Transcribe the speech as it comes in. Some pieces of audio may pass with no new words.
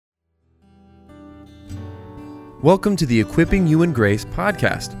Welcome to the Equipping You in Grace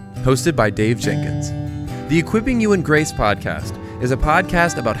podcast, hosted by Dave Jenkins. The Equipping You in Grace podcast is a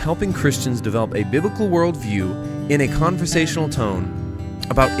podcast about helping Christians develop a biblical worldview in a conversational tone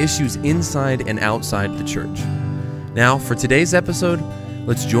about issues inside and outside the church. Now, for today's episode,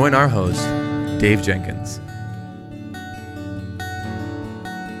 let's join our host, Dave Jenkins.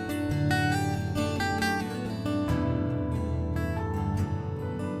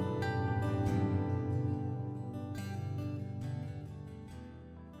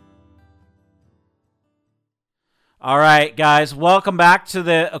 All right, guys, welcome back to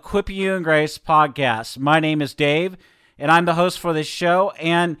the Equipping You in Grace podcast. My name is Dave, and I'm the host for this show.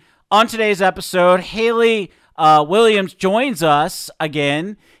 And on today's episode, Haley Williams joins us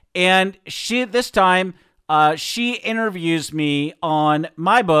again, and this time she interviews me on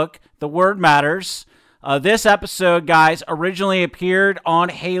my book, The Word Matters. This episode, guys, originally appeared on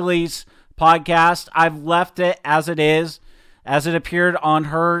Haley's podcast. I've left it as it is, as it appeared on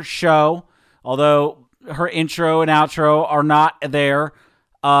her show, although her intro and outro are not there.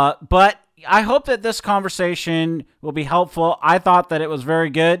 But I hope that this conversation will be helpful. I thought that it was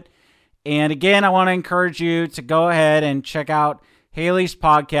very good. And again, I want to encourage you to go ahead and check out Haley's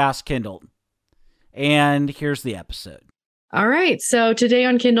podcast, Kindled. And here's the episode. All right. So today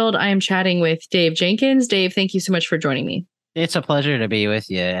on Kindled, I am chatting with Dave Jenkins. Dave, thank you so much for joining me. It's a pleasure to be with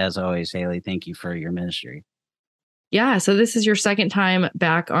you, as always, Haley. Thank you for your ministry. Yeah. So this is your second time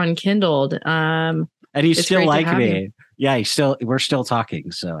back on Kindled. And you still like me. Yeah, we're still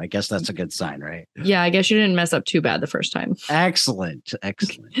talking. So I guess that's a good sign, right? Yeah, I guess you didn't mess up too bad the first time. Excellent.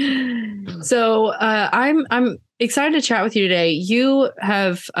 So I'm excited to chat with you today. You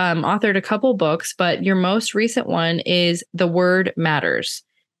have authored a couple books, but your most recent one is The Word Matters.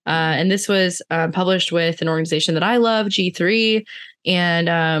 And this was published with an organization that I love, G3. And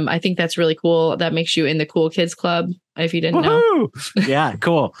I think that's really cool. That makes you in the Cool Kids Club, if you didn't know. Yeah,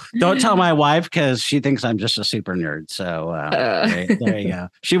 cool. Don't tell my wife because she thinks I'm just a super nerd. So there you go.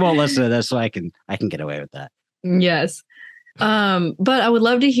 She won't listen to this, so I can get away with that. Yes. But I would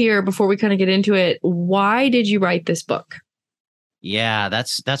love to hear, before we kind of get into it, why did you write this book? Yeah,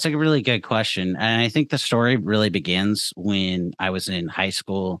 that's a really good question. And I think the story really begins when I was in high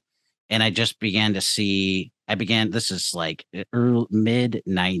school and I just began to see, this is like mid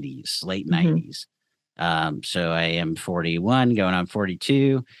 90s, late 90s. So I am 41 going on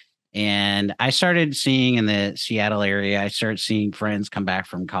 42. And I started seeing in the Seattle area, I started seeing friends come back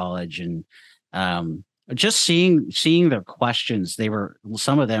from college and just seeing their questions. They were,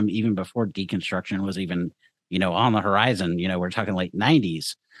 some of them even before deconstruction was even, on the horizon. We're talking late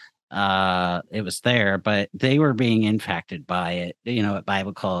 90s. It was there, but they were being impacted by it, at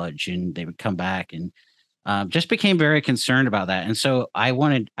Bible college, and they would come back and just became very concerned about that. And so I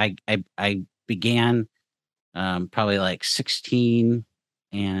began probably like 16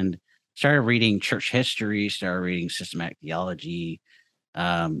 and started reading church history, started reading systematic theology.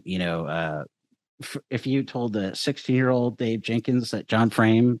 If you told the 16-year-old Dave Jenkins that John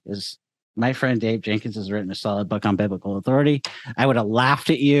Frame is my friend Dave Jenkins has written a solid book on biblical authority, I would have laughed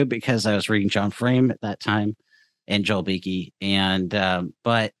at you because I was reading John Frame at that time and Joel Beeke. And,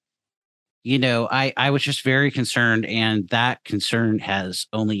 but, I was just very concerned, and that concern has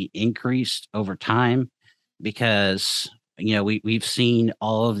only increased over time because, we've seen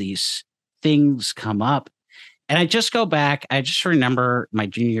all of these things come up. And I just go back, I just remember my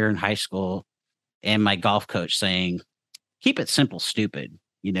junior year in high school and my golf coach saying, keep it simple, stupid,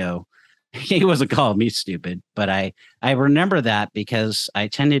 He wasn't calling me stupid, but I remember that because I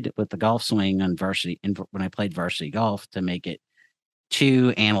tended with the golf swing on varsity, when I played varsity golf, to make it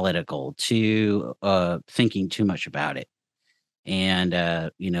too analytical, too thinking too much about it. And,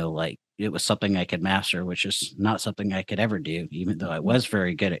 like it was something I could master, which is not something I could ever do, even though I was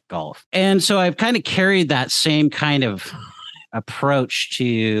very good at golf. And so I've kind of carried that same kind of approach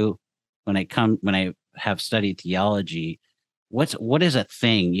to when I have studied theology. What is a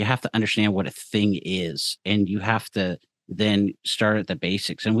thing? You have to understand what a thing is, and you have to then start at the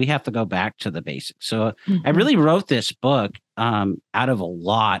basics, and we have to go back to the basics. So I really wrote this book out of a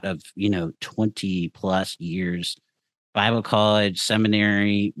lot of 20 plus years Bible college,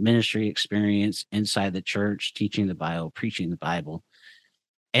 seminary, ministry experience inside the church, teaching the Bible, preaching the Bible,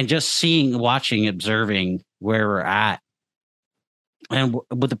 and just watching, observing where we're at. And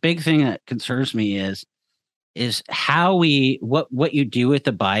what the big thing that concerns me is how what you do with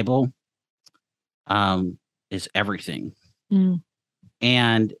the Bible is everything.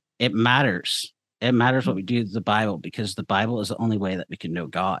 And it matters. It matters what we do with the Bible, because the Bible is the only way that we can know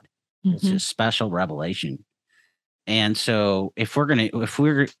God. It's a special revelation. And so if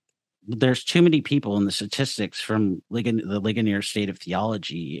we're there's too many people in the statistics from the Ligonier State of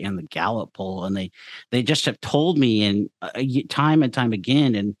Theology and the Gallup poll, and they just have told me and time and time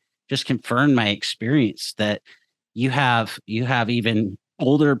again, and just confirmed my experience that you have even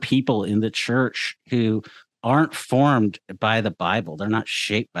older people in the church who aren't formed by the Bible. They're not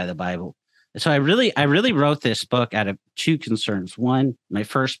shaped by the Bible. So I really wrote this book out of two concerns. One, my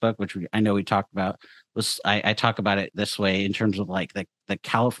first book, which I know we talked about, was I talk about it this way in terms of like the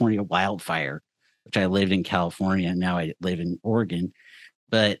California wildfire, which I lived in California and now I live in Oregon.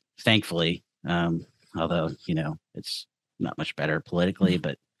 But thankfully, although, it's not much better politically,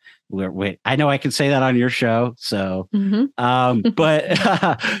 but I know I can say that on your show. So,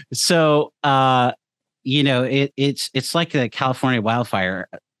 it's like the California wildfire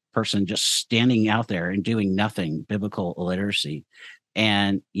person just standing out there and doing nothing, biblical illiteracy.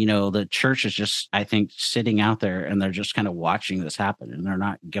 And, the church is just, I think, sitting out there and they're just kind of watching this happen and they're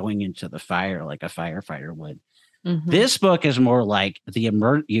not going into the fire like a firefighter would. Mm-hmm. This book is more like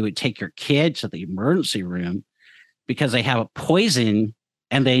you would take your kid to the emergency room because they have a poison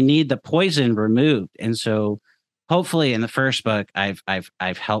and they need the poison removed. And so hopefully in the first book, I've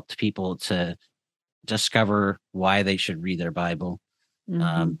helped people to discover why they should read their Bible,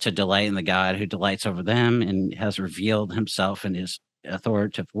 to delight in the God who delights over them and has revealed himself in his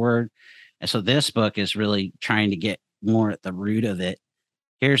authoritative word. And so this book is really trying to get more at the root of it.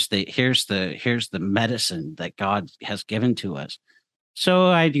 Here's the medicine that God has given to us. So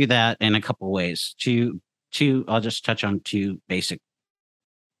I do that in a couple ways. I'll just touch on two basic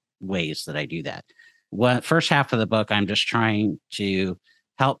ways that I do that. First half of the book, I'm just trying to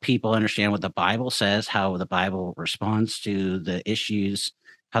help people understand what the Bible says, how the Bible responds to the issues,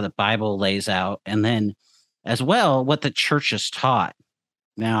 how the Bible lays out, and then as well what the church is taught.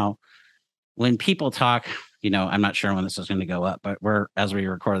 Now, when people talk, I'm not sure when this is going to go up, but as we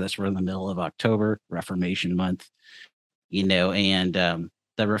record this, we're in the middle of October, Reformation month, and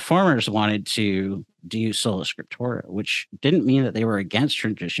the Reformers wanted to do sola scriptura, which didn't mean that they were against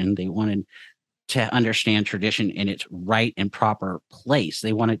tradition. They wanted to understand tradition in its right and proper place.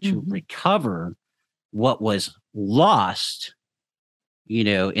 They wanted to recover what was lost, in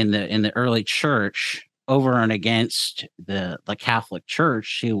the early church over and against the Catholic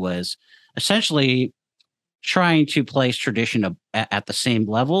Church, who was essentially trying to place tradition at the same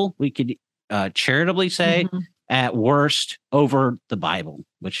level, we could charitably say, at worst, over the Bible,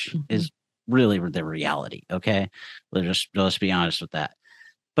 which is really the reality. Okay, let's be honest with that.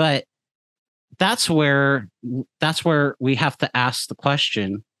 But that's where we have to ask the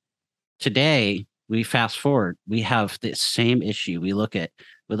question. Today, we fast forward. We have this same issue. We look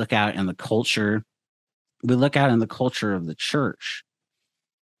out in the culture. We look out in the culture of the church,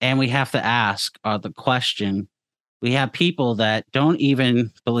 and we have to ask the question. We have people that don't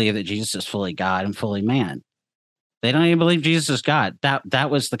even believe that Jesus is fully God and fully man. They don't even believe Jesus is God.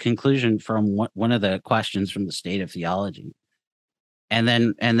 That was the conclusion from one of the questions from the State of Theology. And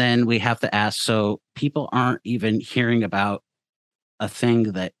then we have to ask, so people aren't even hearing about a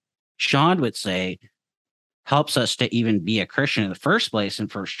thing that John would say helps us to even be a Christian in the first place in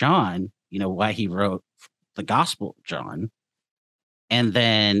First John, why he wrote the Gospel of John. And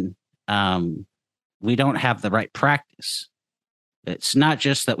then we don't have the right practice. It's not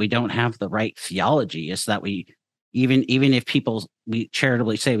just that we don't have the right theology, it's that we even if we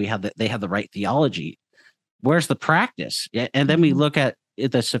charitably say they have the right theology, where's the practice? And then we look at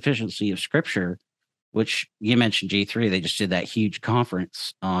the sufficiency of Scripture, which you mentioned G3. They just did that huge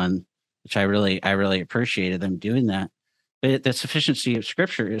conference on, which I really appreciated them doing that. But the sufficiency of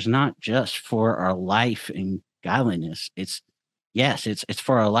Scripture is not just for our life and godliness. It's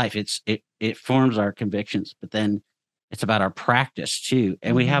for our life. It forms our convictions, but then it's about our practice too.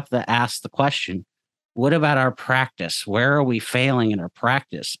 And we have to ask the question, what about our practice? Where are we failing in our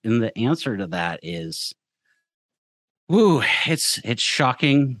practice? And the answer to that is, it's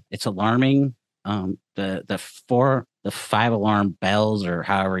shocking. It's alarming. The 5 alarm bells, or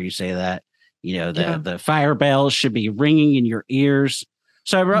however you say that, the fire bells should be ringing in your ears.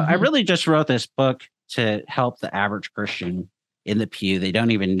 So I really just wrote this book to help the average Christian in the pew. They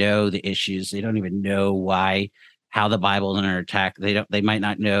don't even know the issues. They don't even know how the Bible is under attack. They might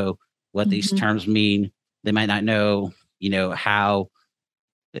not know what these terms mean. They might not know, how.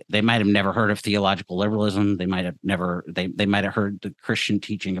 They might have never heard of theological liberalism. They might have heard the Christian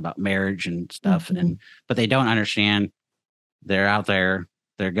teaching about marriage and stuff, but they don't understand. They're out there,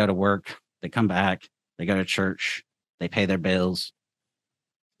 they go to work, they come back, they go to church, they pay their bills.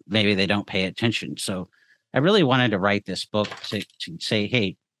 Maybe they don't pay attention. So I really wanted to write this book to say,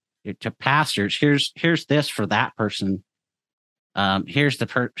 hey, to pastors, here's this for that person. Here's it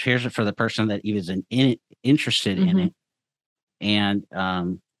for the person that he was interested in it.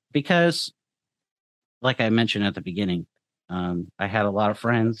 And because, like I mentioned at the beginning, I had a lot of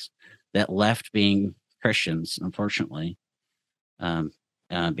friends that left being Christians, unfortunately,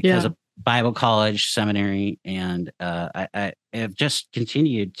 because of Bible college, seminary, and I have just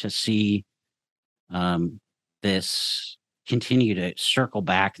continued to see this continue to circle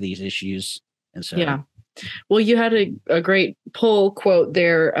back these issues. And so, well, you had a great pull quote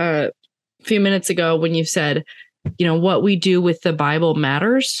there a few minutes ago when you said, what we do with the Bible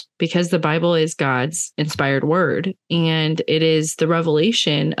matters, because the Bible is God's inspired word, and it is the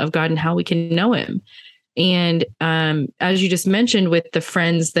revelation of God and how we can know him. And as you just mentioned, with the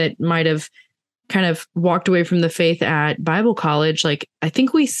friends that might have kind of walked away from the faith at Bible college, like, I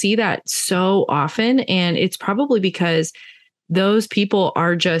think we see that so often, and it's probably because those people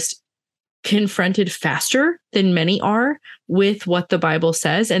are just confronted faster than many are with what the Bible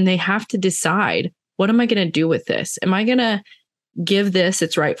says, and they have to decide, what am I going to do with this? Am I going to give this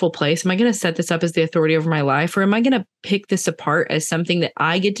its rightful place? Am I going to set this up as the authority over my life? Or am I going to pick this apart as something that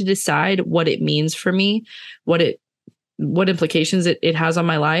I get to decide what it means for me, what implications it has on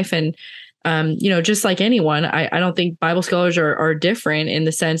my life? And, just like anyone, I don't think Bible scholars are different in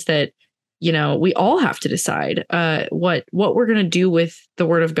the sense that, we all have to decide what we're going to do with the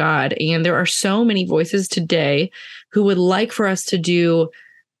word of God. And there are so many voices today who would like for us to do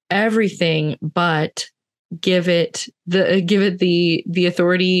everything but give it the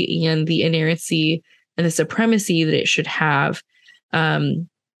authority and the inerrancy and the supremacy that it should have. And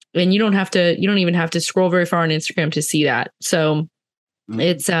you don't even have to scroll very far on Instagram to see that. So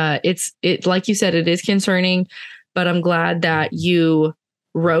it's like you said, it is concerning, but I'm glad that you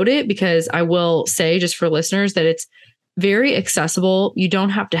wrote it, because I will say, just for listeners, that it's very accessible. You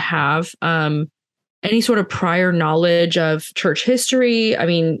don't have to have any sort of prior knowledge of church history. I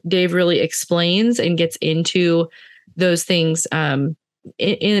mean, Dave really explains and gets into those things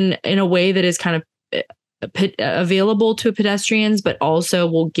in a way that is kind of available to pedestrians, but also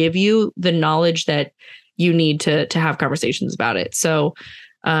will give you the knowledge that you need to have conversations about it. So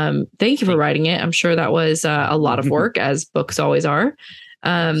thank you for writing it. I'm sure that was a lot of work, as books always are.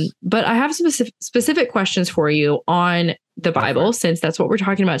 But I have specific questions for you on the Bible, since that's what we're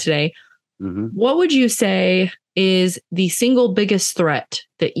talking about today. What would you say is the single biggest threat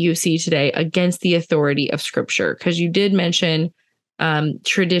that you see today against the authority of Scripture? Because you did mention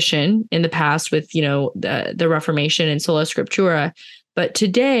tradition in the past with, the Reformation and sola scriptura. But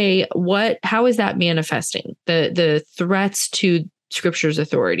today, how is that manifesting? The threats to Scripture's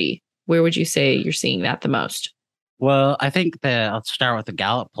authority? Where would you say you're seeing that the most? Well, I think I'll start with the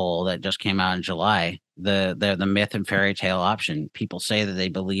Gallup poll that just came out in July. The myth and fairy tale option. People say that they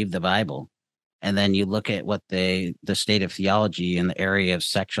believe the Bible, and then you look at what the state of theology in the area of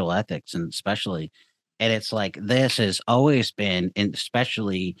sexual ethics, and especially, and it's like, this has always been, and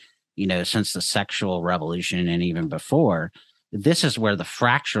especially, since the sexual revolution and even before, this is where the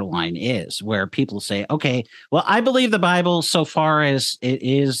fracture line is, where people say, okay, well, I believe the Bible so far as it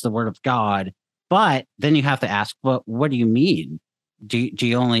is the word of God. But then you have to ask, well, what do you mean? Do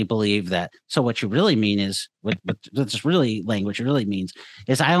you only believe that? So what you really mean is, what this really language really means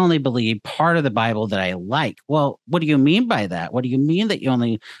is, I only believe part of the Bible that I like. Well, what do you mean by that? What do you mean that you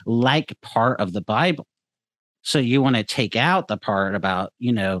only like part of the Bible? So you want to take out the part about,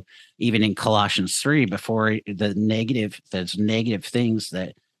 even in Colossians 3, before there's negative things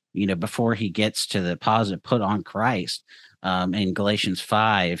that, before he gets to the positive, put on Christ. In Galatians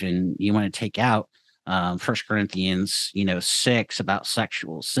 5, and you want to take out 1 Corinthians 6 about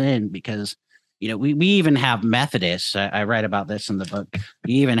sexual sin, because we even have Methodists. I write about this in the book.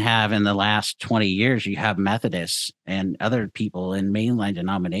 You even have, in the last 20 years, you have Methodists and other people in mainline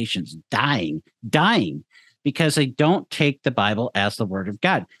denominations dying because they don't take the Bible as the word of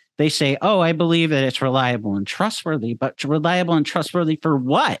God. They say, oh, I believe that it's reliable and trustworthy, but reliable and trustworthy for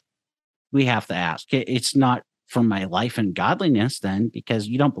what? We have to ask. It's not for my life and godliness, then, because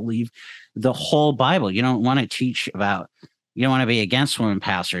you don't believe the whole Bible. You don't want to teach about, you don't want to be against women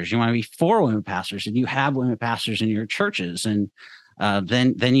pastors. You want to be for women pastors, and you have women pastors in your churches. And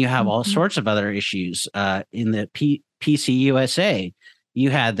then you have all sorts of other issues. In the PCUSA, you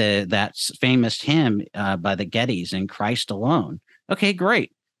had that famous hymn by the Gettys, "In Christ Alone." Okay,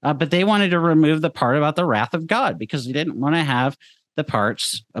 great. But they wanted to remove the part about the wrath of God, because they didn't want to have the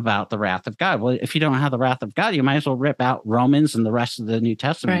parts about the wrath of God. Well, if you don't have the wrath of God, you might as well rip out Romans and the rest of the New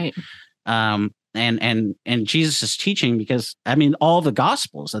Testament. Right. And Jesus is teaching, because all the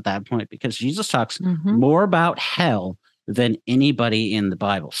Gospels at that point, because Jesus talks more about hell than anybody in the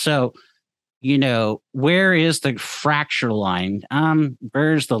Bible. So where is the fracture line?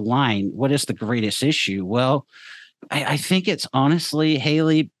 Where's the line? What is the greatest issue? Well, I think it's honestly,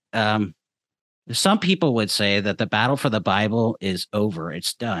 Haley, some people would say that the battle for the Bible is over.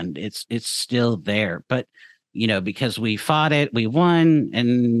 It's done. It's still there. But, because we fought it, we won,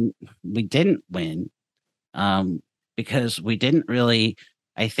 and we didn't win, because we didn't really,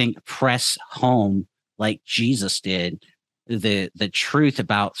 I think, press home like Jesus did the truth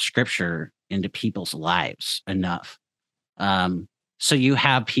about Scripture into people's lives enough. So you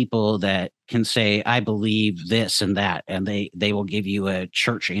have people that can say, I believe this and that, and they will give you a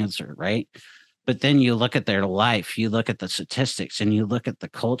church answer, right? But then you look at their life, you look at the statistics, and you look at the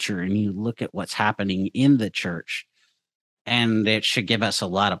culture, and you look at what's happening in the church, and it should give us a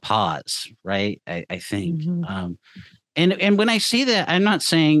lot of pause, right? I think. Mm-hmm. And when I say that, I'm not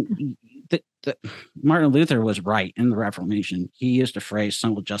saying that Martin Luther was right in the Reformation. He used the phrase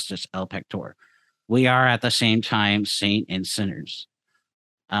 "Simul justus el pector." We are at the same time saint and sinners.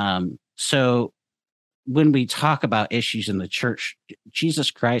 So when we talk about issues in the church, Jesus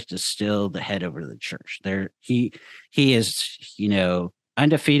Christ is still the head over the church. He is,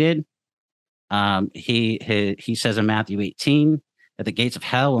 undefeated. He says in Matthew 18 that the gates of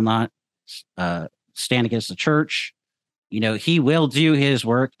hell will not stand against the church. He will do his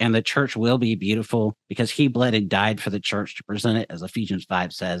work, and the church will be beautiful because he bled and died for the church to present it, as Ephesians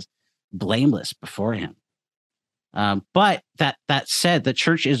 5 says, blameless before him. But that said, the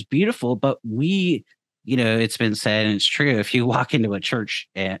church is beautiful, but we, it's been said, and it's true, if you walk into a church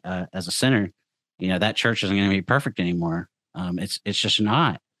as a sinner, that church isn't going to be perfect anymore. It's just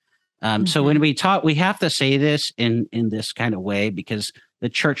not. So when we talk, we have to say this in this kind of way, because the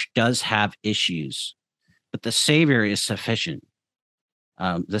church does have issues, but the Savior is sufficient.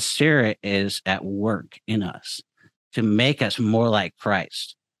 The Spirit is at work in us to make us more like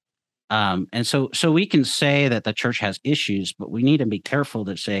Christ. And so we can say that the church has issues, but we need to be careful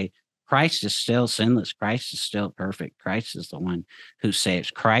to say Christ is still sinless. Christ is still perfect. Christ is the one who saves.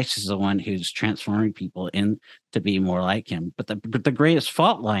 Christ is the one who's transforming people in to be more like him. But the greatest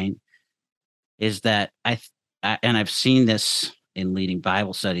fault line is that I've seen this in leading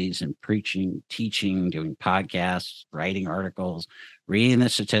Bible studies and preaching, teaching, doing podcasts, writing articles, reading the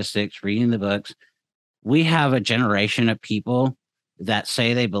statistics, reading the books. We have a generation of people that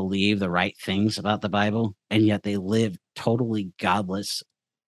say they believe the right things about the Bible, and yet they live totally godless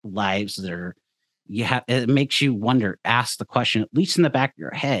lives that are, it makes you wonder, ask the question, at least in the back of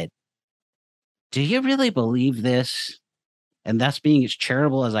your head, do you really believe this? And that's being as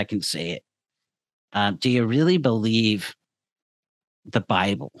charitable as I can say it. Do you really believe the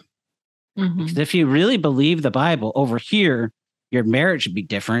Bible? Mm-hmm. Because if you really believe the Bible, over here, your marriage would be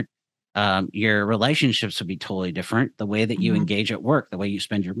different. Your relationships would be totally different. The way that you engage at work, the way you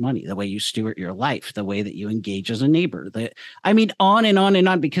spend your money, the way you steward your life, the way that you engage as a neighbor. On and on and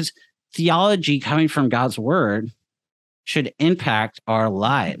on, because theology coming from God's word should impact our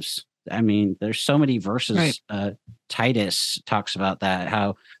lives. I mean, there's so many verses. Right. Titus talks about that,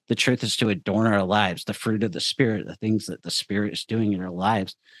 how the truth is to adorn our lives, the fruit of the Spirit, the things that the Spirit is doing in our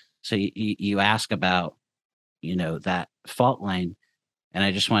lives. So you ask about, that fault line. And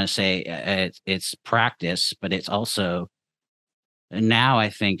I just want to say it's practice, but it's also, now I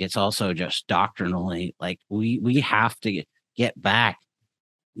think it's also just doctrinally, like we have to get back,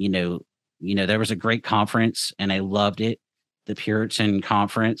 there was a great conference and I loved it, the Puritan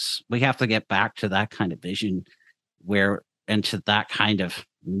conference. We have to get back to that kind of vision and to that kind of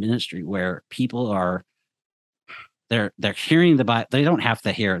ministry where people are, they're hearing the Bible. They don't have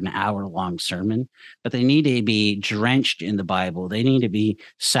to hear an hour-long sermon, but they need to be drenched in the Bible. They need to be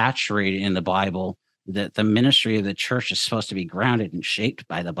saturated in the Bible. That the ministry of the church is supposed to be grounded and shaped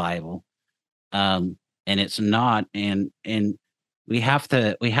by the Bible, and it's not. And we have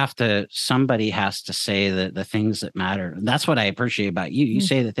to. Somebody has to say the things that matter. And that's what I appreciate about you. You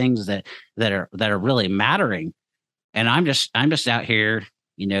say the things that are really mattering, and I'm just out here,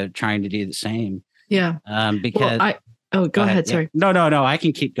 trying to do the same. Yeah. Because go ahead. Sorry. Yeah. No. I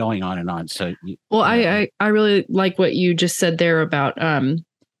can keep going on and on. So, I really like what you just said there about, oh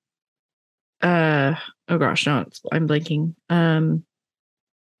gosh, no, I'm blanking.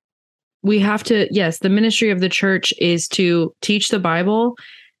 We have to, yes, the ministry of the church is to teach the Bible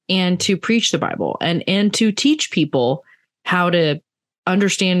and to preach the Bible and to teach people how to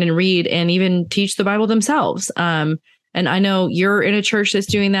understand and read and even teach the Bible themselves. And I know you're in a church that's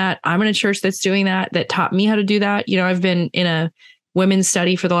doing that. I'm in a church that's doing that taught me how to do that. I've been in a women's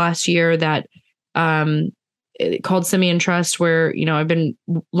study for the last year that called Simeon Trust, where, I've been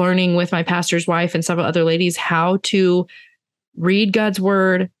learning with my pastor's wife and several other ladies how to read God's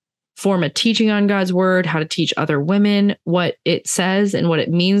word, form a teaching on God's word, how to teach other women what it says and what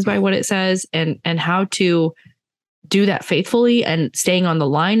it means by what it says, and how to do that faithfully and staying on the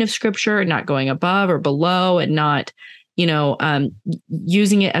line of scripture and not going above or below, and not,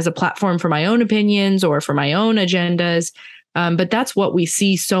 using it as a platform for my own opinions or for my own agendas. But that's what we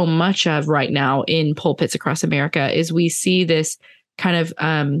see so much of right now in pulpits across America, is we see this kind of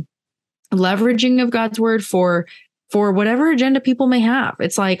leveraging of God's word for whatever agenda people may have.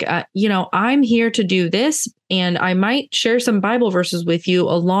 It's like, I'm here to do this, and I might share some Bible verses with you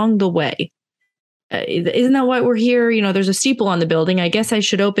along the way. Isn't that why we're here? There's a steeple on the building. I guess I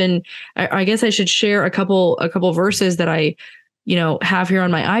should share a couple verses that I, have here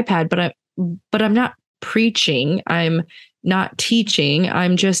on my iPad, but I'm not preaching. I'm not teaching.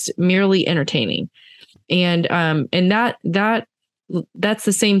 I'm just merely entertaining. And that's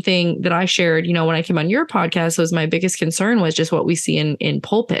the same thing that I shared, when I came on your podcast. Was my biggest concern was just what we see in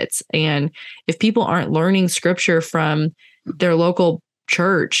pulpits. And if people aren't learning scripture from their local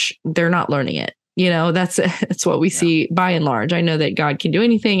church, they're not learning it. That's what we see by and large. I know that God can do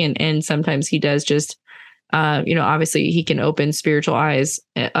anything, and sometimes he does just, obviously he can open spiritual eyes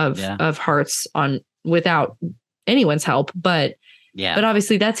of hearts without anyone's help, but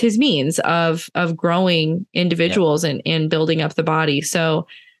obviously that's his means of growing individuals and building up the body. So,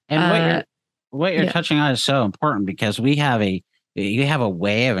 and what you're touching on is so important, because you have a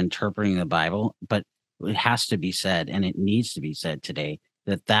way of interpreting the Bible, but it has to be said, and it needs to be said today,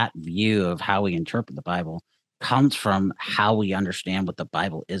 that view of how we interpret the Bible comes from how we understand what the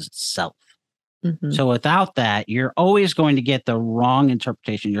Bible is itself. Mm-hmm. So without that, you're always going to get the wrong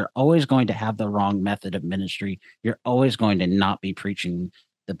interpretation. You're always going to have the wrong method of ministry. You're always going to not be preaching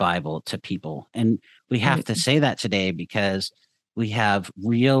the Bible to people. And we have to say that today, because we have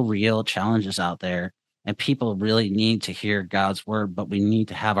real challenges out there, and people really need to hear God's word. But we need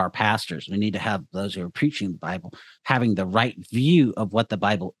to have our pastors, we need to have those who are preaching the Bible having the right view of what the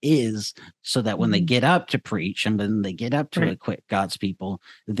Bible is, so that when they get up to preach and when they get up to equip God's people,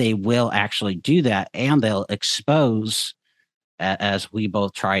 they will actually do that, and they'll expose, as we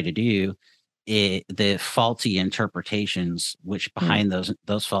both try to do, the faulty interpretations, which behind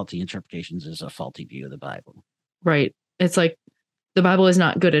those faulty interpretations is a faulty view of the Bible. Right. It's like the Bible is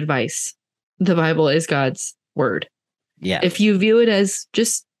not good advice. The Bible is God's word. Yeah. If you view it as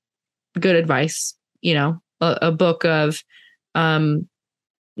just good advice, a book of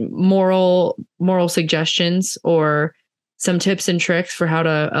moral suggestions or some tips and tricks for how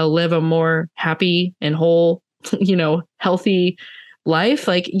to live a more happy and whole, healthy life,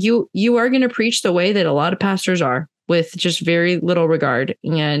 like you are going to preach the way that a lot of pastors are, with just very little regard.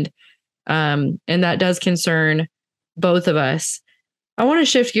 And that does concern both of us. I want to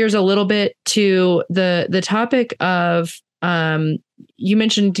shift gears a little bit to the topic of, you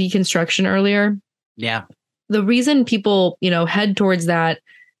mentioned deconstruction earlier. Yeah. The reason people, head towards that,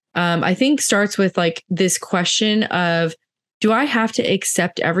 I think starts with like this question of, do I have to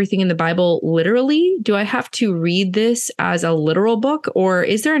accept everything in the Bible literally? Do I have to read this as a literal book, or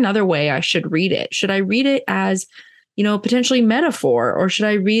is there another way I should read it? Should I read it as, potentially metaphor, or should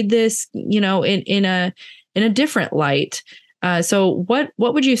I read this, in a different light? So what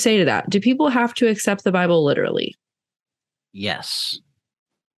would you say to that? Do people have to accept the Bible literally? Yes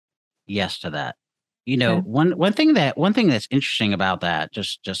to that. One thing that's interesting about that,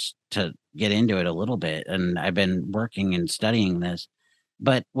 just to get into it a little bit, and I've been working and studying this,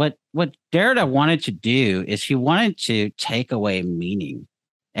 but what Derrida wanted to do is he wanted to take away meaning.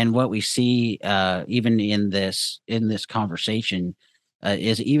 And what we see even in this conversation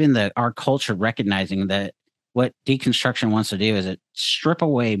is even our culture recognizing that what deconstruction wants to do is it strip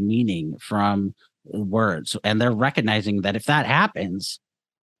away meaning from words. And they're recognizing that if that happens,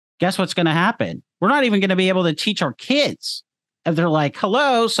 guess what's going to happen? We're not even going to be able to teach our kids. If they're like,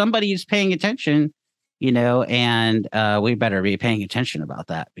 hello, somebody's paying attention, and we better be paying attention about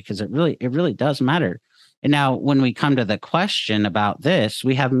that, because it really does matter. And now when we come to the question about this,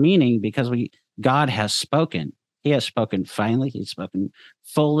 we have meaning because God has spoken. He has spoken finally. He's spoken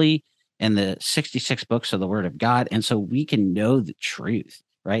fully in the 66 books of the Word of God. And so we can know the truth,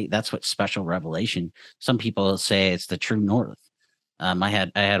 right? That's what special revelation. Some people say it's the true north. I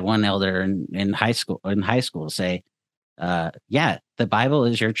had one elder in high school say, the Bible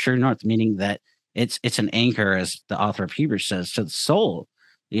is your true north, meaning that it's an anchor, as the author of Hebrews says, to the soul.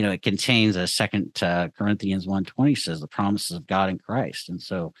 It contains, as 2 Corinthians 1:20 says, the promises of God in Christ. And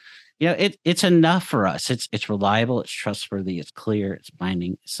so, it's enough for us. It's reliable, it's trustworthy, it's clear, it's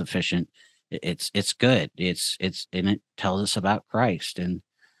binding, it's sufficient. It's good. And it tells us about Christ. And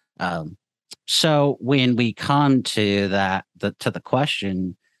so when we come to the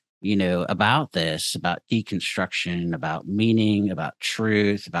question, about this, about deconstruction, about meaning, about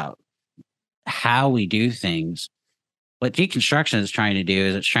truth, about how we do things. What deconstruction is trying to do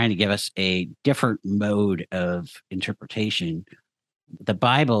is it's trying to give us a different mode of interpretation. The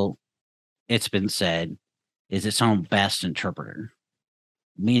Bible, it's been said, is its own best interpreter,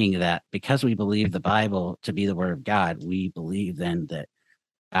 meaning that because we believe the Bible to be the word of God, we believe then that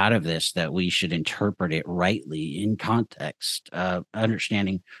out of this that we should interpret it rightly in context,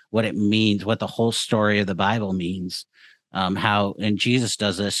 understanding what it means, what the whole story of the Bible means, and Jesus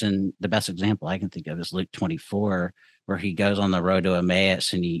does this. And the best example I can think of is Luke 24, where he goes on the road to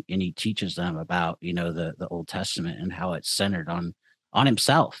Emmaus and he teaches them about, the Old Testament and how it's centered on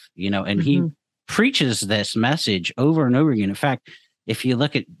himself, and he preaches this message over and over again. In fact, if you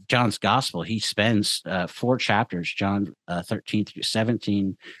look at John's gospel, he spends 4 chapters, John 13 through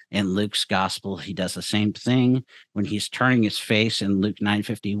 17. In Luke's gospel, he does the same thing. When he's turning his face in Luke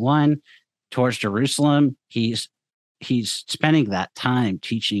 9:51 towards Jerusalem, he's spending that time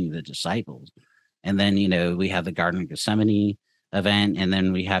teaching the disciples. And then, we have the Garden of Gethsemane event, and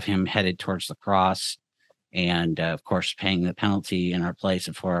then we have him headed towards the cross and, of course, paying the penalty in our place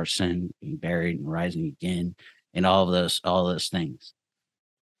and for our sin, being buried and rising again, and all those things.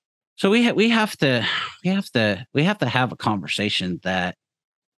 So we have to have a conversation that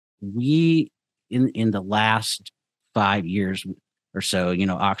we in the last 5 years or so,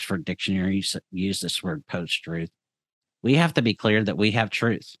 Oxford Dictionary use this word post-truth. We have to be clear that we have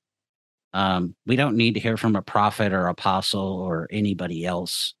truth. We don't need to hear from a prophet or apostle or anybody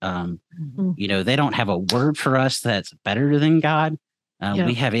else. They don't have a word for us that's better than God.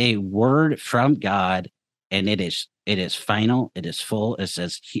 We have a word from God, and it is final. It is full. It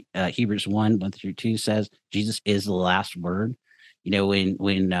says Hebrews 1:1-2 says Jesus is the last word.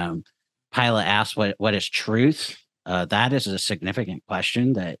 When Pilate asked what is truth, that is a significant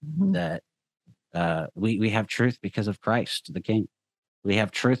question that we have truth because of Christ, the King. We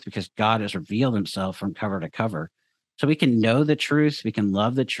have truth because God has revealed himself from cover to cover. So we can know the truth, we can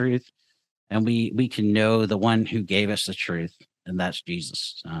love the truth, and we can know the one who gave us the truth, and that's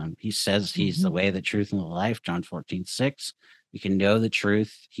Jesus. He says he's the way, the truth, and the life, John 14:6. We can know the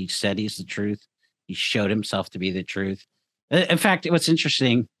truth. He said he's the truth. He showed himself to be the truth. In fact, what's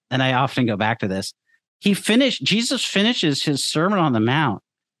interesting, and I often go back to this, Jesus finishes his Sermon on the Mount,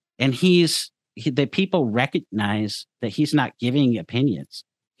 and the people recognize that he's not giving opinions.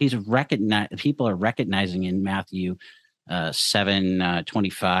 People are recognizing in Matthew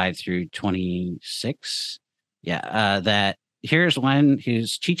 7:25 through 26. That here's one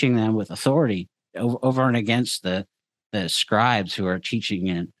who's teaching them with authority over and against the scribes who are teaching,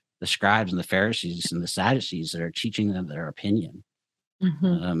 and the scribes and the Pharisees and the Sadducees that are teaching them their opinion.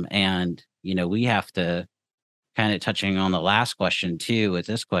 And we have to, kind of touching on the last question too, with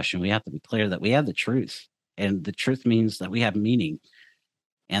this question, we have to be clear that we have the truth, and the truth means that we have meaning.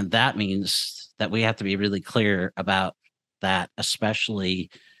 And that means that we have to be really clear about that, especially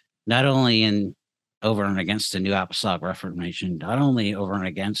not only over and against the New Apostolic Reformation, not only over and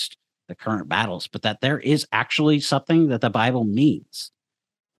against the current battles, but that there is actually something that the Bible means.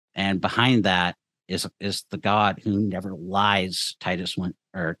 And behind that is the God who never lies, Titus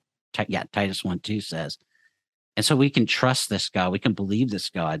 1:2 says. And so we can trust this God. We can believe this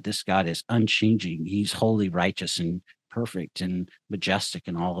God. This God is unchanging. He's holy, righteous, and perfect, and majestic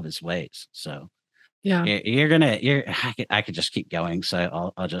in all of his ways. So, I could just keep going.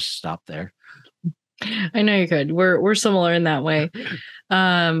 So I'll just stop there. I know you could. We're similar in that way.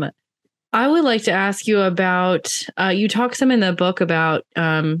 I would like to ask you about. You talk some in the book about,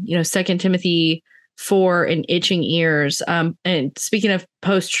 2 Timothy 4 and itching ears. And speaking of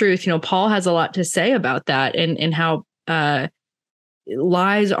post-truth, Paul has a lot to say about that and how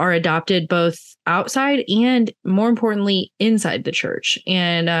lies are adopted both outside and, more importantly, inside the church.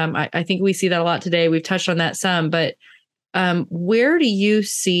 And I think we see that a lot today. We've touched on that some, but where do you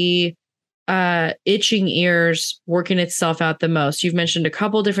see itching ears working itself out the most? You've mentioned a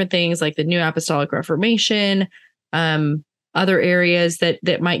couple different things like the New Apostolic Reformation, other areas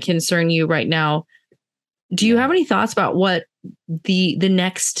that might concern you right now. Do you have any thoughts about what the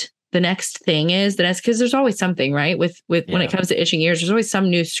next thing is? Because there's always something, right? With when it comes to itching ears, there's always some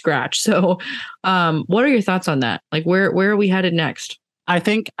new scratch. So, what are your thoughts on that? Like, where are we headed next? I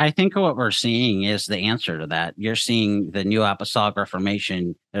think what we're seeing is the answer to that. You're seeing the New Apostolic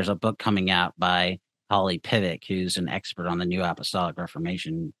Reformation. There's a book coming out by Holly Pivec, who's an expert on the New Apostolic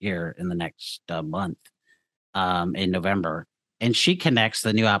Reformation here in the next month, in November. And she connects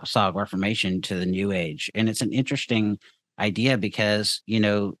the New Apostolic Reformation to the New Age. And it's an interesting idea because,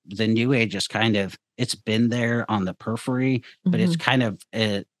 the New Age is it's been there on the periphery, but it's kind of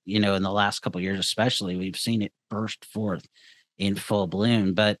in the last couple of years, especially, we've seen it burst forth in full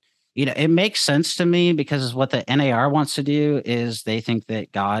bloom. But it makes sense to me, because what the NAR wants to do is they think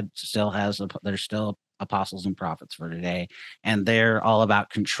that God still there's still apostles and prophets for today, and they're all about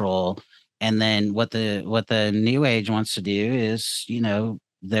control. And then what the New Age wants to do is,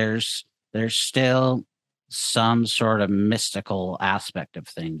 there's still some sort of mystical aspect of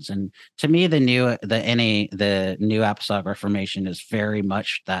things. And to me, the New Apostolic Reformation is very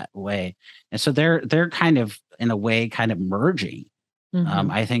much that way. And so they're kind of, in a way, kind of merging.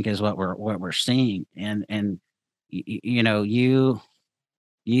 I think is what we're seeing. And you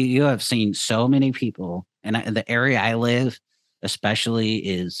have seen so many people, and the area I live especially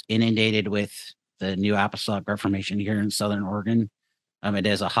is inundated with the New Apostolic Reformation here in Southern Oregon. It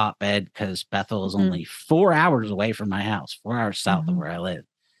is a hotbed because Bethel is only 4 hours away from my house, 4 hours south of where I live.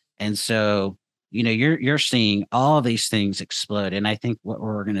 And so, you're seeing all of these things explode. And I think what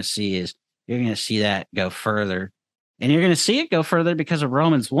we're going to see is you're going to see that go further. And you're going to see it go further because of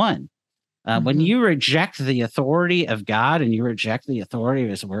Romans 1. When you reject the authority of God and you reject the authority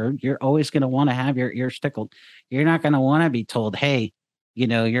of his word, you're always going to want to have your ears tickled. You're not going to want to be told, hey,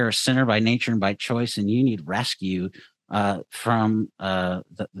 you're a sinner by nature and by choice, and you need rescue from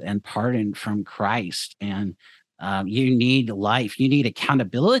and pardon from Christ. And you need life. You need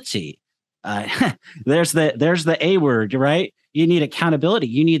accountability. There's the A word, right? You need accountability.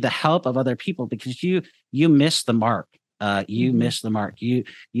 You need the help of other people, because you miss the mark. You miss the mark. You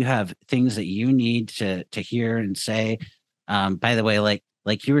have things that you need to hear and say. By the way, like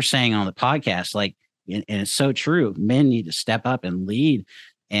you were saying on the podcast, and it's so true. Men need to step up and lead,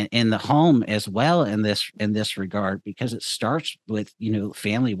 and in the home as well in this regard, because it starts with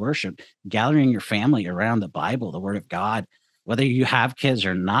family worship, gathering your family around the Bible, the Word of God, whether you have kids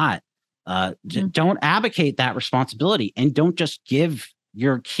or not. Don't abdicate that responsibility, and don't just give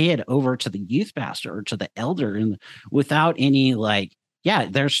your kid over to the youth pastor or to the elder and without any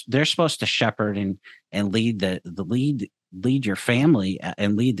they're supposed to shepherd and lead lead your family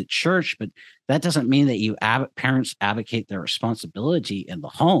and lead the church, but that doesn't mean that parents abdicate their responsibility in the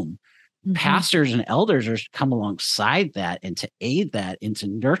home. Pastors and elders are to come alongside that and to aid that and to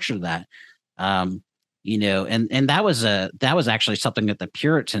nurture that. And that was actually something that the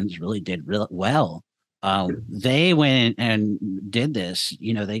Puritans really did really well. They went and did this.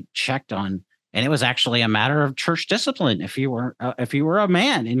 They checked on, and it was actually a matter of church discipline. If you were a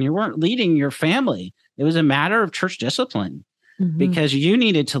man and you weren't leading your family, it was a matter of church discipline, because you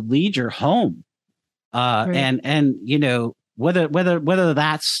needed to lead your home. Right. And whether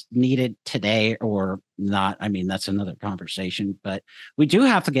that's needed today or not, I mean, that's another conversation. But we do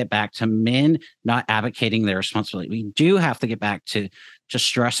have to get back to men not advocating their responsibility. We do have to get back to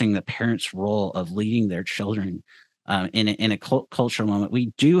stressing the parents' role of leading their children in a cultural moment.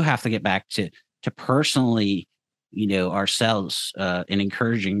 We do have to get back to personally, ourselves and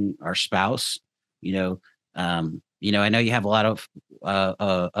encouraging our spouse. I know you have a lot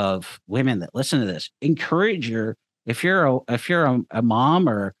of women that listen to this. Encourage if you're a mom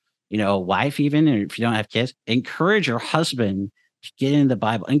or a wife, even, and if you don't have kids, encourage your husband to get into the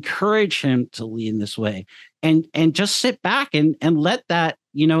Bible. Encourage him to lead in this way, and just sit back and let that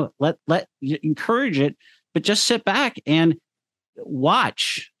let encourage it, but just sit back and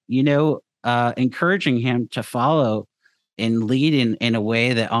watch. Encouraging him to follow and lead in a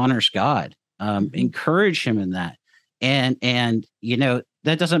way that honors God. Encourage him in that, and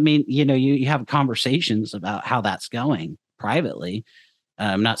that doesn't mean you have conversations about how that's going privately.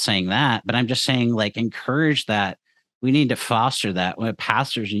 I'm not saying that, but I'm just saying, encourage that. We need to foster that.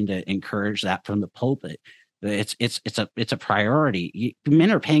 Pastors need to encourage that from the pulpit. It's a priority.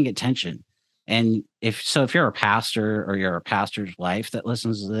 Men are paying attention, and if you're a pastor or you're a pastor's wife that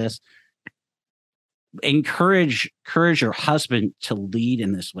listens to this, encourage your husband to lead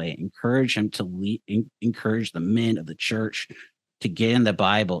in this way. Encourage him to lead. Encourage the men of the church to get in the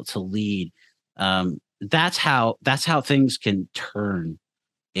Bible, to lead. That's how things can turn.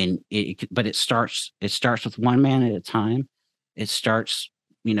 But it starts with one man at a time. It starts,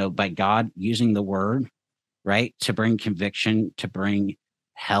 by God using the word, right, to bring conviction, to bring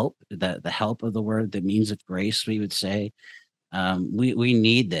help, the help of the word, the means of grace, we would say. We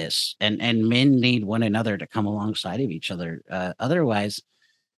need this, and men need one another to come alongside of each other. Otherwise,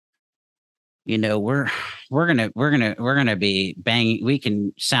 we're gonna be banging. We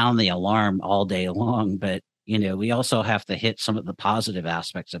can sound the alarm all day long, but we also have to hit some of the positive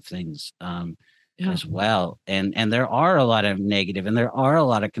aspects of things as well. And there are a lot of negative and there are a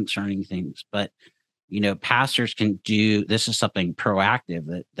lot of concerning things, but pastors can do, this is something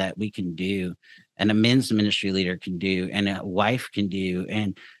proactive that we can do and a men's ministry leader can do, and a wife can do,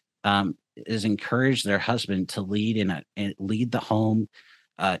 and is encourage their husband to lead and lead the home.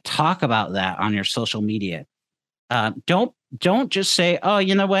 Talk about that on your social media. Don't just say, oh,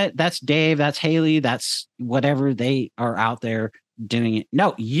 you know what? That's Dave, that's Haley, that's whatever they are out there doing it.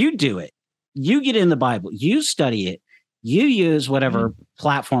 No, you do it. You get in the Bible, you study it, you use whatever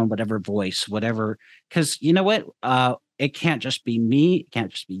platform, whatever voice, whatever, because you know what? It can't just be me. It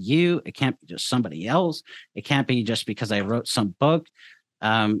can't just be you. It can't be just somebody else. It can't be just because I wrote some book.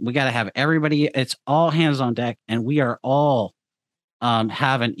 We got to have everybody. It's all hands on deck, and we are all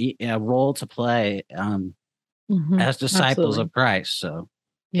have a role to play as disciples of Christ. So,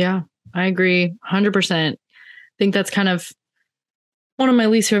 yeah, I agree 100%. I think that's kind of one of my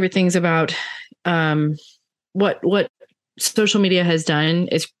least favorite things about what social media has done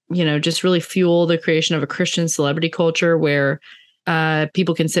is, just really fuel the creation of a Christian celebrity culture where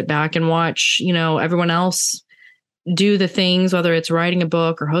people can sit back and watch, everyone else do the things, whether it's writing a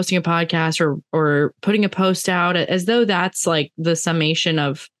book or hosting a podcast or putting a post out, as though that's like the summation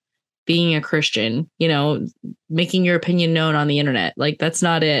of being a Christian, making your opinion known on the internet. Like, that's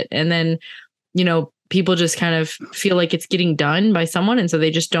not it. And then, people just kind of feel like it's getting done by someone. And so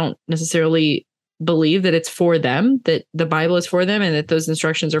they just don't necessarily believe that it's for them, that the Bible is for them, and that those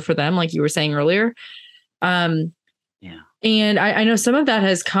instructions are for them, like you were saying earlier. And I know some of that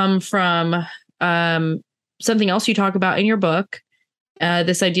has come from something else you talk about in your book,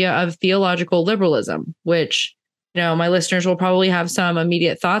 this idea of theological liberalism, which, my listeners will probably have some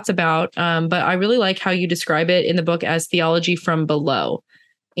immediate thoughts about. But I really like how you describe it in the book as theology from below.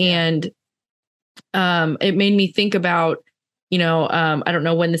 And it made me think about, I don't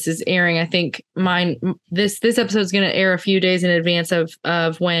know when this is airing. I think this episode is going to air a few days in advance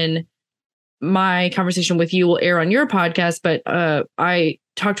of when my conversation with you will air on your podcast. But I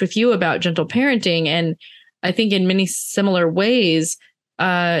talked with you about gentle parenting, and I think in many similar ways,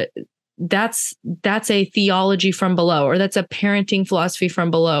 that's a theology from below, or that's a parenting philosophy from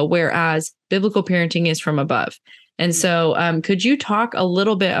below, whereas biblical parenting is from above. And so could you talk a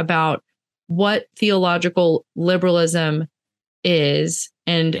little bit about what theological liberalism is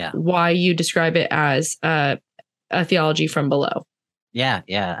and why you describe it as a theology from below? Yeah,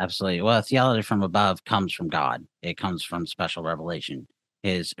 absolutely. Well, theology from above comes from God. It comes from special revelation.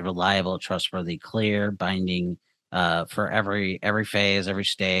 Is reliable, trustworthy, clear, binding for every phase, every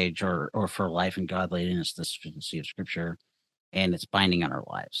stage, or for life and godliness, the sufficiency of Scripture, and it's binding on our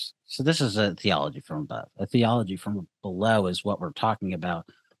lives. So this is a theology from above. A theology from below is what we're talking about,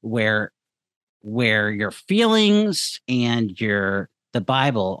 where your feelings and the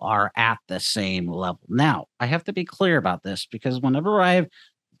Bible are at the same level. Now, I have to be clear about this, because whenever I've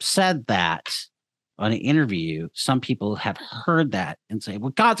said that on an interview, some people have heard that and say,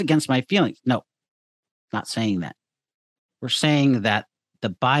 well, God's against my feelings. No, not saying that. We're saying that the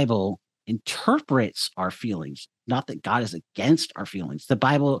Bible interprets our feelings, not that God is against our feelings. The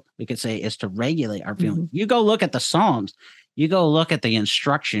Bible, we could say, is to regulate our feelings. You go look at the Psalms, you go look at the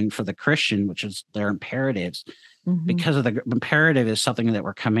instruction for the Christian, which is their imperatives, because of the imperative is something that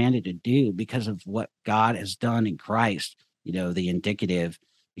we're commanded to do because of what God has done in Christ. The indicative,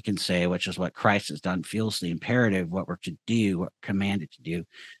 you can say, which is what Christ has done, feels the imperative, what we're to do, what we're commanded to do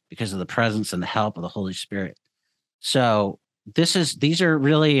because of the presence and the help of the Holy Spirit. So these are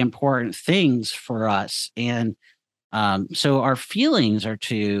really important things for us. And so our feelings are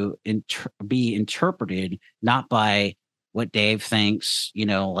to be interpreted not by what Dave thinks,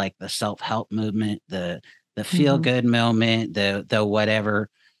 like the self-help movement, the feel-good moment, the whatever.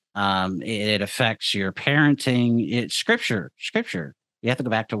 It affects your parenting. It's scripture. You have to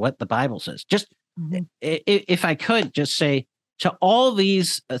go back to what the Bible says. Just if I could just say, to all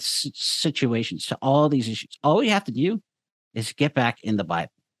these situations, to all these issues, all we have to do is get back in the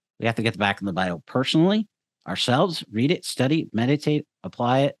Bible. We have to get back in the Bible personally, ourselves, read it, study, meditate,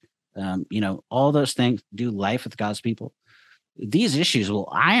 apply it, all those things, do life with God's people. These issues will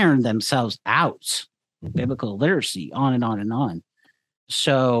iron themselves out. Biblical literacy, on and on and on.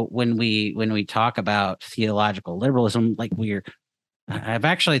 So when we talk about theological liberalism, I've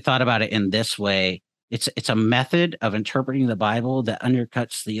actually thought about it in this way. It's a method of interpreting the Bible that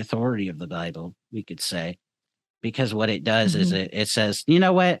undercuts the authority of the Bible, we could say, because what it does is it says, you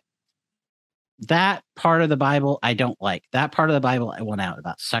know what? That part of the Bible I don't like. That part of the Bible I want out,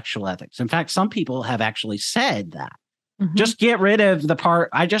 about sexual ethics. In fact, some people have actually said that. Just get rid of the part.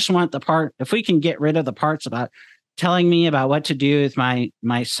 I just want the part. If we can get rid of the parts about telling me about what to do with my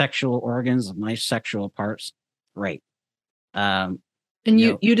sexual organs, my sexual parts, great. And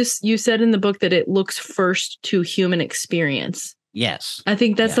you said in the book that it looks first to human experience. Yes. I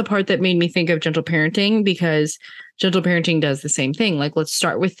think that's Yeah. the part that made me think of gentle parenting, because gentle parenting does the same thing. Like, let's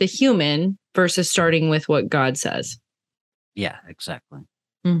start with the human versus starting with what God says. Yeah, exactly.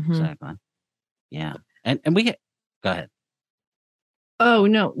 Mm-hmm. Exactly. Yeah. And we go ahead. Oh,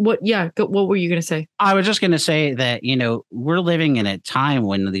 no. What? Yeah. What were you going to say? I was just going to say that, we're living in a time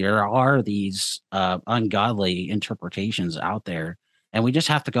when there are these ungodly interpretations out there, and we just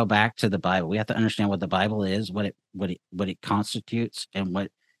have to go back to the Bible. We have to understand what the Bible is, what it constitutes, and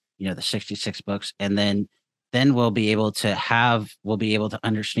what, the 66 books. And then we'll be able to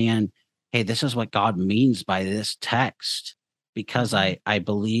understand, hey, this is what God means by this text, because I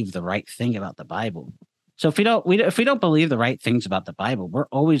believe the right thing about the Bible. So if we don't believe the right things about the Bible, we're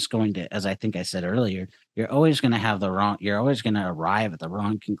always going to, as I think I said earlier, you're always going to arrive at the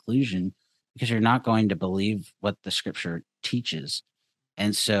wrong conclusion, because you're not going to believe what the scripture teaches.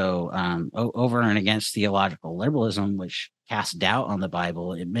 And so over and against theological liberalism, which casts doubt on the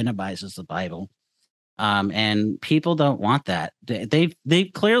Bible, it minimizes the Bible. And people don't want that.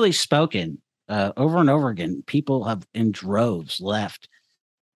 They've clearly spoken over and over again. People have in droves left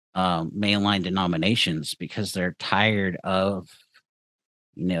mainline denominations because they're tired of,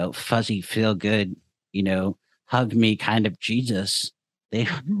 fuzzy, feel good, hug me kind of Jesus.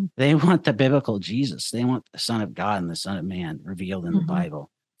 They want the biblical Jesus. They want the Son of God and the Son of Man revealed in the Bible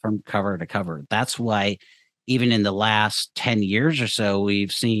from cover to cover. That's why even in the last 10 years or so,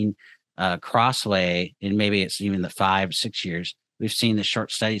 we've seen Crossway, and maybe it's even the 5-6 years, we've seen the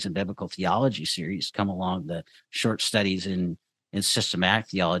short studies in biblical theology series come along, the short studies in systematic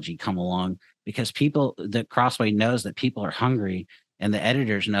theology come along, because the Crossway knows that people are hungry, and the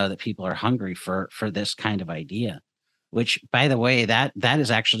editors know that people are hungry for this kind of idea, which, by the way, that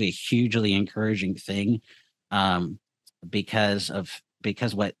is actually a hugely encouraging thing, because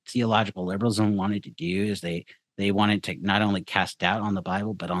what theological liberalism wanted to do is they wanted to not only cast doubt on the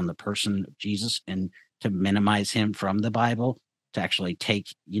Bible, but on the person of Jesus, and to minimize him from the Bible, to actually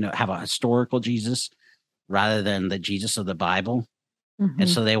have a historical Jesus rather than the Jesus of the Bible. And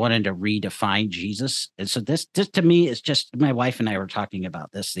so they wanted to redefine Jesus. And so this to me is just, my wife and I were talking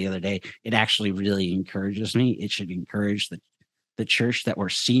about this the other day. It actually really encourages me. It should encourage the church that we're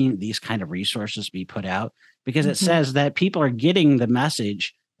seeing these kind of resources be put out, because it says that people are getting the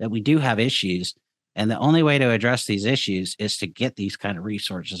message that we do have issues. And the only way to address these issues is to get these kind of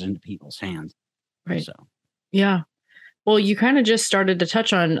resources into people's hands. Right. So, yeah. Well, you kind of just started to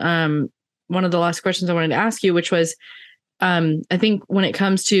touch on one of the last questions I wanted to ask you, which was, I think when it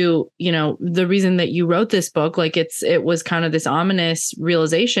comes to, the reason that you wrote this book, like it was kind of this ominous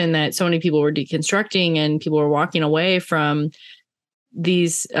realization that so many people were deconstructing and people were walking away from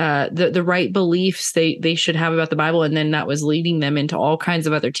these, the right beliefs they should have about the Bible. And then that was leading them into all kinds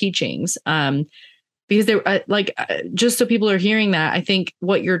of other teachings. Because they're just so people are hearing that, I think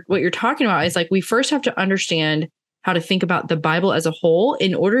what you're talking about is, like, we first have to understand how to think about the Bible as a whole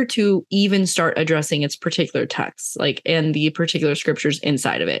in order to even start addressing its particular texts, and the particular scriptures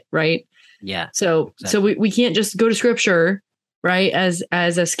inside of it. Right. yeah. So Exactly. we can't just go to scripture, right, as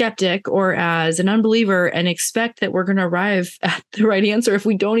a skeptic or as an unbeliever and expect that we're going to arrive at the right answer if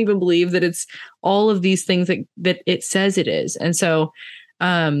we don't even believe that it's all of these things that it says it is. And so,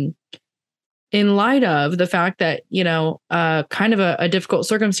 in light of the fact that, kind of a difficult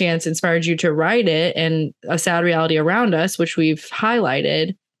circumstance inspired you to write it, and a sad reality around us, which we've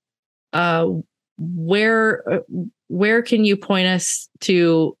highlighted, where can you point us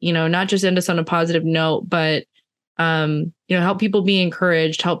to, not just end us on a positive note, but, help people be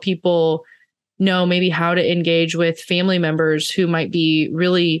encouraged, help people know maybe how to engage with family members who might be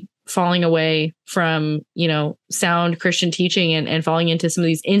really falling away from, sound Christian teaching and falling into some of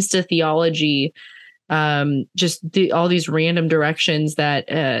these insta theology, all these random directions that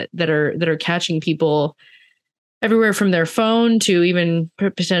are catching people everywhere from their phone to even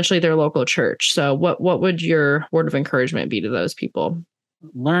potentially their local church. So what would your word of encouragement be to those people?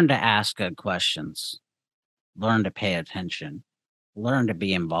 Learn to ask good questions, learn to pay attention, learn to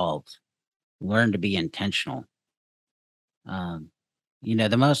be involved, learn to be intentional.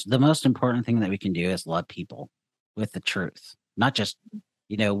 The most important thing that we can do is love people with the truth. Not just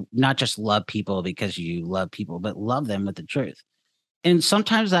love people because you love people, but love them with the truth. And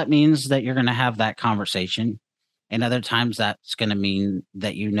sometimes that means that you're going to have that conversation. And other times that's going to mean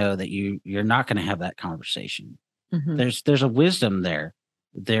that you're not going to have that conversation. There's a wisdom there.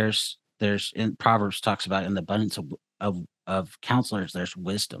 There's in Proverbs talks about, in the abundance of counselors, there's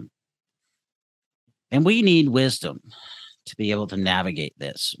wisdom. And we need wisdom to be able to navigate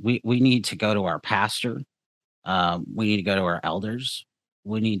this. We need to go to our pastor. We need to go to our elders.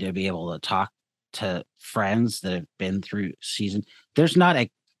 We need to be able to talk to friends that have been through season. There's not a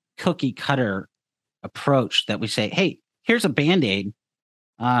cookie cutter approach that we say, hey, here's a Band-Aid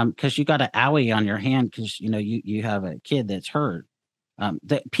because you got an owie on your hand because you have a kid that's hurt.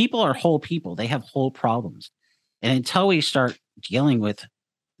 That people are whole people. They have whole problems. And until we start dealing with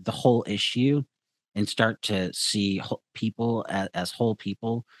the whole issue and start to see people as whole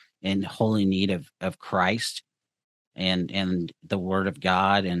people in holy need of Christ and the word of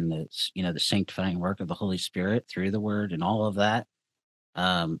God and the sanctifying work of the Holy Spirit through the word and all of that,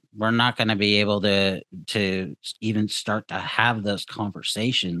 we're not going to be able to even start to have those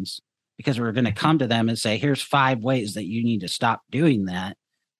conversations, because we're going to come to them and say, here's 5 ways that you need to stop doing that.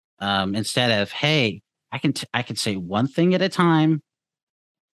 Instead of, hey, I can say one thing at a time,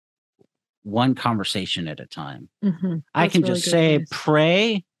 one conversation at a time. Mm-hmm. I can really just say, advice.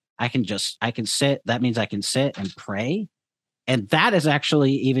 pray. I can sit. That means I can sit and pray. And that is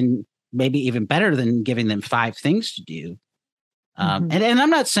actually maybe even better than giving them 5 things to do. And I'm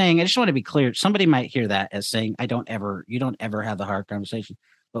not saying, I just want to be clear. Somebody might hear that as saying, you don't ever have the hard conversation,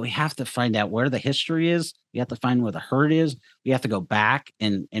 but we have to find out where the history is. We have to find where the hurt is. We have to go back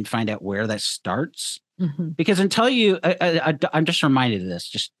and find out where that starts. Mm-hmm. Because until I'm just reminded of this,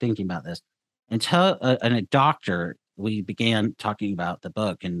 just thinking about this, until a doctor, we began talking about the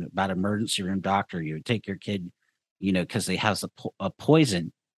book and about emergency room doctor. You would take your kid, because they have a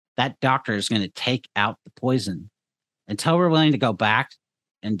poison. That doctor is going to take out the poison. Until we're willing to go back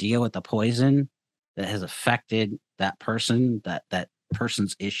and deal with the poison that has affected that person, that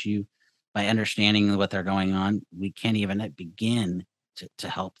person's issue, by understanding what they're going on, we can't even begin to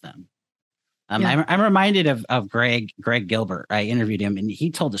help them. I'm reminded of Greg Gilbert. I interviewed him, and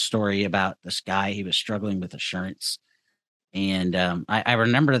he told a story about this guy. He was struggling with assurance. And I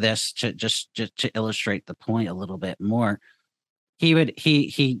remember this to illustrate the point a little bit more.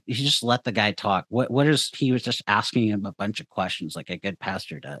 He just let the guy talk. He was just asking him a bunch of questions like a good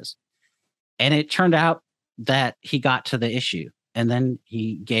pastor does. And it turned out that he got to the issue, and then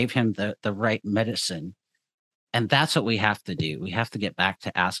he gave him the right medicine. And that's what we have to do. We have to get back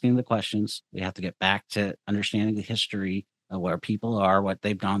to asking the questions. We have to get back to understanding the history of where people are, what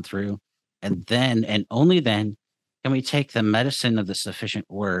they've gone through. And then, and only then, can we take the medicine of the sufficient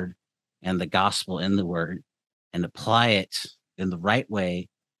word and the gospel in the word and apply it in the right way,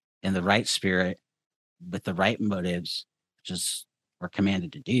 in the right spirit, with the right motives, which is we're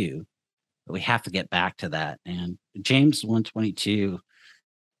commanded to do. But we have to get back to that. And James 1:22,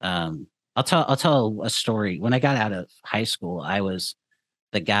 I'll tell a story. When I got out of high school, I was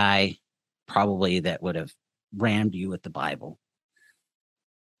the guy probably that would have rammed you with the Bible.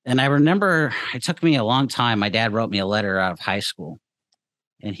 And I remember it took me a long time. My dad wrote me a letter out of high school,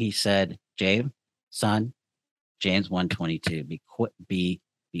 and he said, Jabe, son, James 1:22, be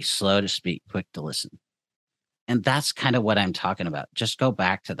slow to speak, quick to listen. And that's kind of what I'm talking about. Just go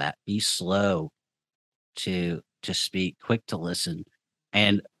back to that. Be slow to speak, quick to listen,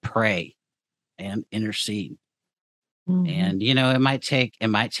 and pray and intercede. Mm-hmm. And it might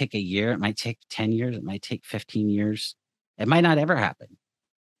take a year, it might take 10 years, it might take 15 years. It might not ever happen.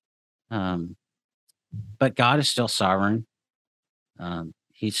 But God is still sovereign.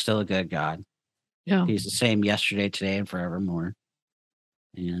 He's still a good God. Yeah. He's the same yesterday, today, and forevermore.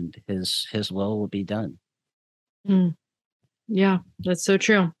 And his will be done. Mm. Yeah, that's so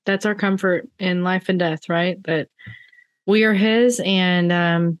true. That's our comfort in life and death, right? That we are his, and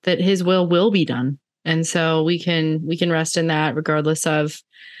that his will be done. And so we can rest in that regardless of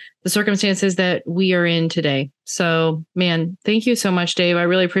the circumstances that we are in today. So, man, thank you so much, Dave. I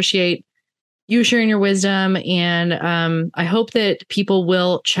really appreciate you sharing your wisdom. And I hope that people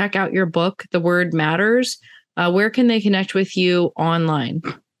will check out your book, The Word Matters. Where can they connect with you online?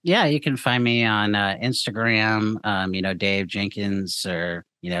 Yeah, you can find me on Instagram, Dave Jenkins, or,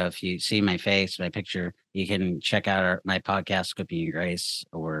 if you see my face, my picture, you can check out my podcast, Equipping You in Grace,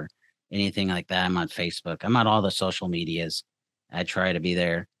 or anything like that. I'm on Facebook. I'm on all the social medias. I try to be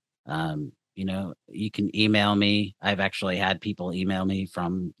there. You can email me. I've actually had people email me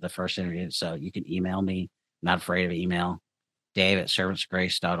from the first interview. So you can email me. I'm not afraid of email.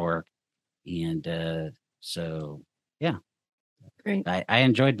 Dave@servantsgrace.org. And so, yeah. Great. I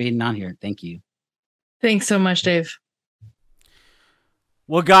enjoyed being on here. Thank you. Thanks so much, Dave.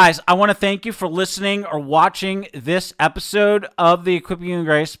 Well, guys, I want to thank you for listening or watching this episode of the Equipping You in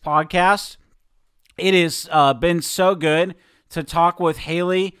Grace podcast. It has been so good to talk with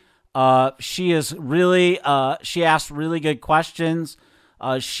Haley. She is really, she asks really good questions.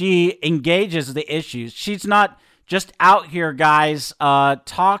 She engages the issues. She's not just out here, guys,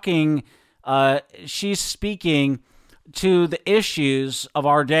 talking. She's speaking to the issues of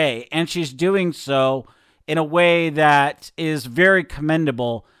our day, and she's doing so in a way that is very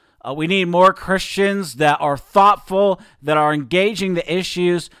commendable. We need more Christians that are thoughtful, that are engaging the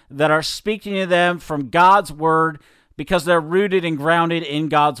issues, that are speaking to them from God's Word, because they're rooted and grounded in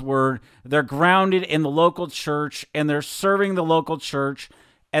God's Word. They're grounded in the local church, and they're serving the local church,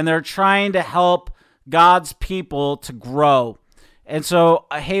 and they're trying to help God's people to grow. And so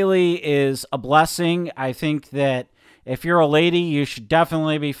Haley is a blessing. I think that if you're a lady, you should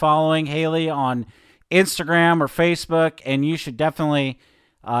definitely be following Haley on Instagram or Facebook, and you should definitely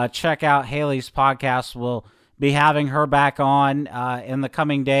check out Haley's podcast. We'll be having her back on in the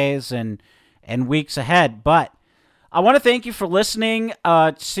coming days and weeks ahead. But I want to thank you for listening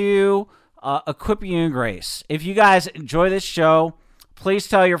to Equipping You in Grace. If you guys enjoy this show, please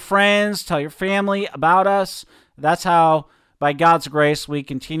tell your friends, tell your family about us. That's how, by God's grace, we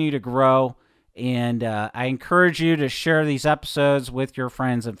continue to grow. And I encourage you to share these episodes with your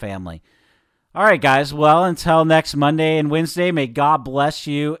friends and family. All right, guys. Well, until next Monday and Wednesday, may God bless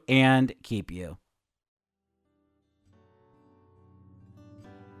you and keep you.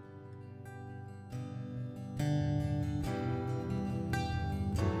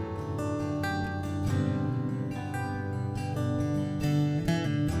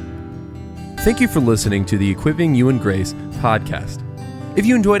 Thank you for listening to the Equipping You in Grace podcast. If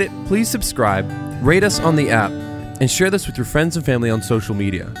you enjoyed it, please subscribe, rate us on the app, and share this with your friends and family on social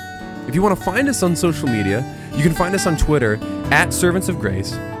media. If you want to find us on social media, you can find us on Twitter @Servants of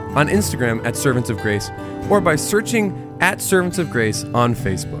Grace, on Instagram @Servants of Grace, or by searching @Servants of Grace on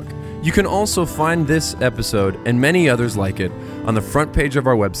Facebook. You can also find this episode and many others like it on the front page of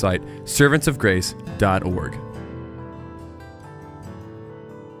our website, servantsofgrace.org.